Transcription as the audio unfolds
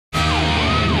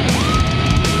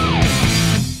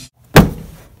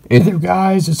Hey there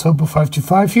guys, it's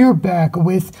Hobo525 here, back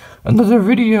with another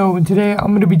video, and today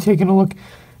I'm going to be taking a look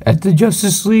at the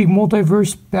Justice League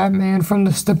Multiverse Batman from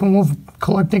the Steppenwolf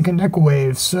Collecting Connect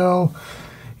Wave. So,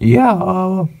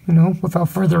 yeah, without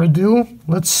further ado,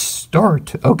 let's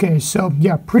start. Okay, so,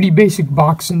 yeah, pretty basic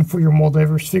boxing for your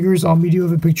Multiverse figures. We do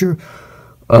have a picture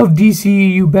of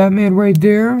DCU Batman right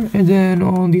there, and then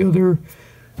on the other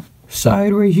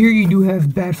side right here, you do have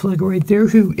Batfleck right there,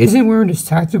 who isn't wearing his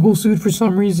tactical suit for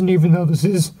some reason, even though this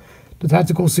is the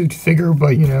tactical suit figure,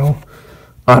 but,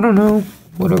 I don't know,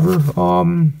 whatever.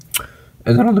 And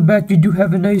then on the back, you do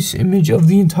have a nice image of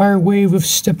the entire wave of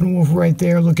Steppenwolf right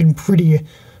there, looking pretty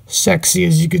sexy,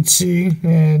 as you could see.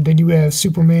 And then you have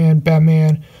Superman,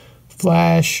 Batman,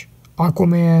 Flash,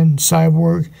 Aquaman,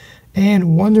 Cyborg,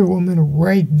 and Wonder Woman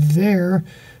right there.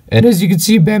 And as you can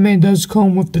see, Batman does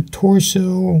come with the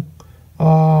torso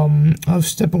of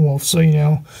Steppenwolf, so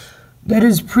that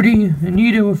is pretty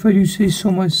neato if I do say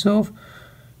so myself.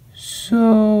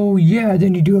 So yeah,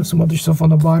 then you do have some other stuff on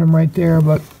the bottom right there,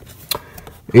 but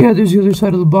yeah, there's the other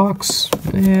side of the box.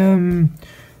 And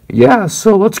yeah,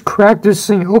 so let's crack this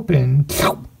thing open.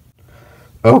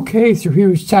 Okay, so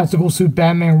here's Tactical Suit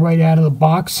Batman right out of the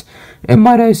box, and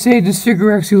might I say, this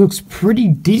figure actually looks pretty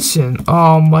decent.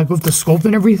 Like with the sculpt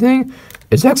and everything,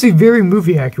 it's actually very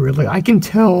movie accurate. Like I can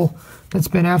tell that's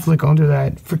Ben Affleck under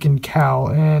that freaking cowl,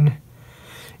 and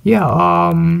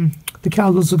yeah, the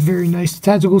cowl does look very nice. The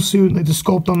tactical suit, like the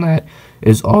sculpt on that,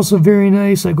 is also very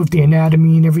nice. Like with the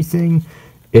anatomy and everything,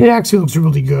 it actually looks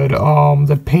really good.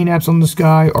 The paint apps on this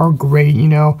guy are great.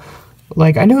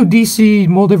 Like, I know DC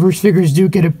Multiverse figures do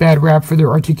get a bad rap for their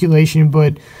articulation,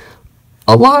 but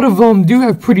a lot of them do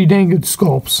have pretty dang good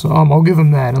sculpts. I'll give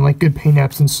them that, and like good paint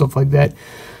apps and stuff like that.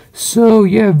 So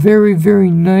yeah, very,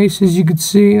 very nice, as you could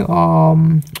see. It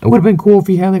would have been cool if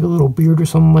he had like a little beard or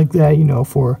something like that,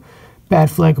 for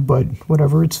Batfleck, but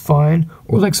whatever, it's fine.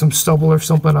 Or like some stubble or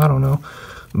something, I don't know.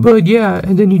 But yeah,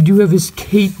 and then you do have his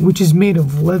cape, which is made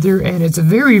of leather, and it's a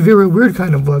very, very weird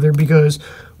kind of leather because,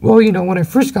 well, when I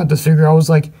first got this figure, I was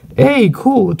like, hey,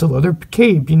 cool, it's a leather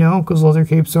cape, because leather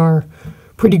capes are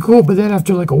pretty cool. But then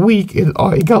after like a week, it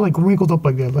got like wrinkled up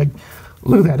like that. Like,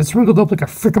 look at that, it's wrinkled up like a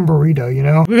freaking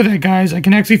burrito, Look at that, guys, I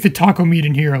can actually fit taco meat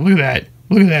in here. Look at that,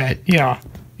 look at that. Yeah,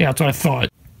 that's what I thought.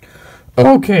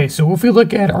 Okay, so if we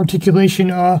look at articulation,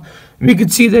 we can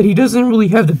see that he doesn't really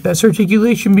have the best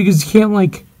articulation because he can't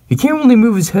really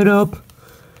move his head up.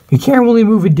 He can't really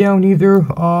move it down either.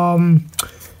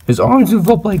 His arms move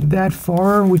up like that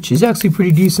far, which is actually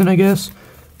pretty decent, I guess.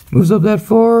 Moves up that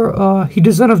far. He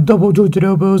does not have double jointed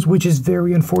elbows, which is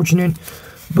very unfortunate.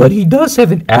 But he does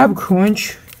have an ab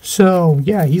crunch. So,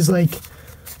 yeah, he's like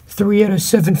 3 out of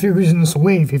 7 figures in this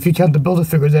wave, if you count the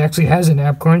Build-A-Figure that actually has an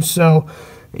ab crunch. So,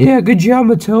 yeah, good job,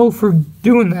 Mattel, for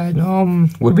doing that.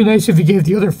 Would be nice if you gave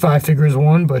the other 5 figures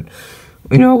one, but,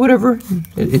 whatever.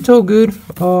 It's all good.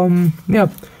 Yeah,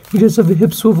 he does have a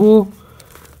hip swivel.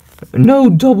 No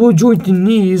double jointed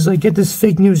knees. Like, get this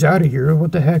fake news out of here.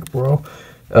 What the heck, bro?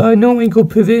 No ankle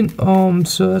pivot.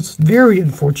 So that's very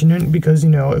unfortunate because,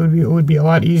 it would be a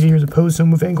lot easier to pose him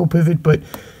with ankle pivot, but,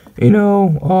 I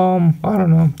don't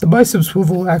know. The bicep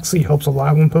swivel actually helps a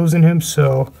lot when posing him,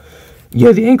 so,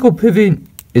 yeah, the ankle pivot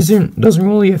doesn't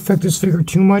really affect this figure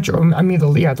too much. Or, I mean,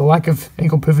 the lack of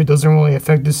ankle pivot doesn't really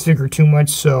affect this figure too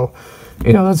much, so,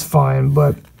 that's fine,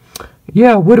 but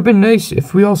yeah, it would have been nice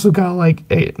if we also got like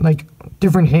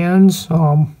different hands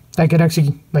that could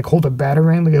actually like hold a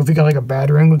batarang. Like if we got like a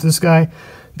batarang with this guy,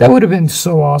 that would have been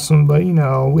so awesome. But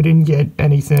we didn't get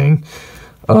anything,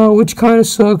 which kind of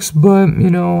sucks. But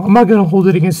I'm not gonna hold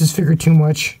it against this figure too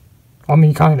much. I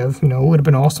mean, kind of. It would have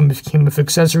been awesome if it came with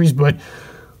accessories, but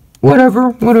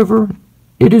whatever.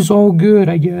 It is all good,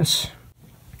 I guess.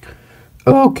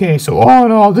 Okay, so all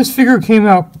in all, this figure came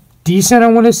out decent, I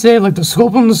want to say. Like, the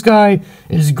sculpt on this guy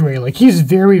is great. Like, he's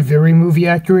very, very movie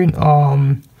accurate.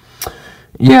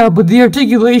 Yeah, but the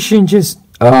articulation just,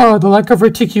 the lack of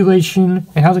articulation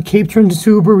and how the cape turned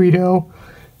into a burrito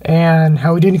and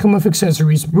how it didn't come with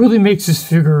accessories really makes this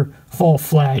figure fall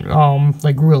flat.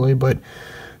 Like, really, but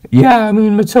yeah, I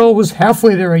mean, Mattel was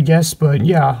halfway there, I guess, but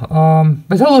yeah,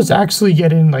 Mattel is actually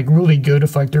getting, like, really good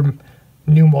with, like, their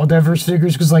new Multiverse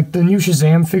figures, because, like, the new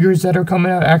Shazam figures that are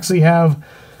coming out actually have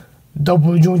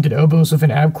double jointed elbows with an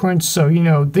ab crunch, so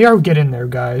they are getting there,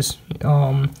 guys.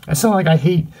 It's not like I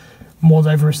hate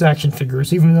Multiverse action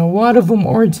figures, even though a lot of them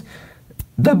aren't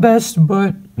the best,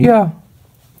 but yeah.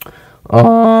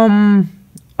 I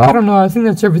don't know, I think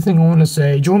that's everything I want to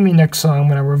say. Join me next time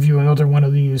when I review another one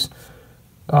of these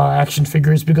action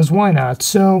figures, because why not?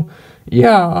 So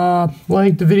yeah,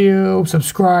 like the video,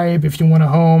 subscribe if you want a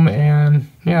home, and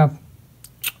yeah,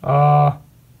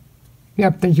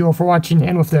 Yep, thank you all for watching,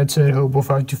 and with that said,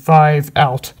 Hobo525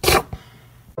 out.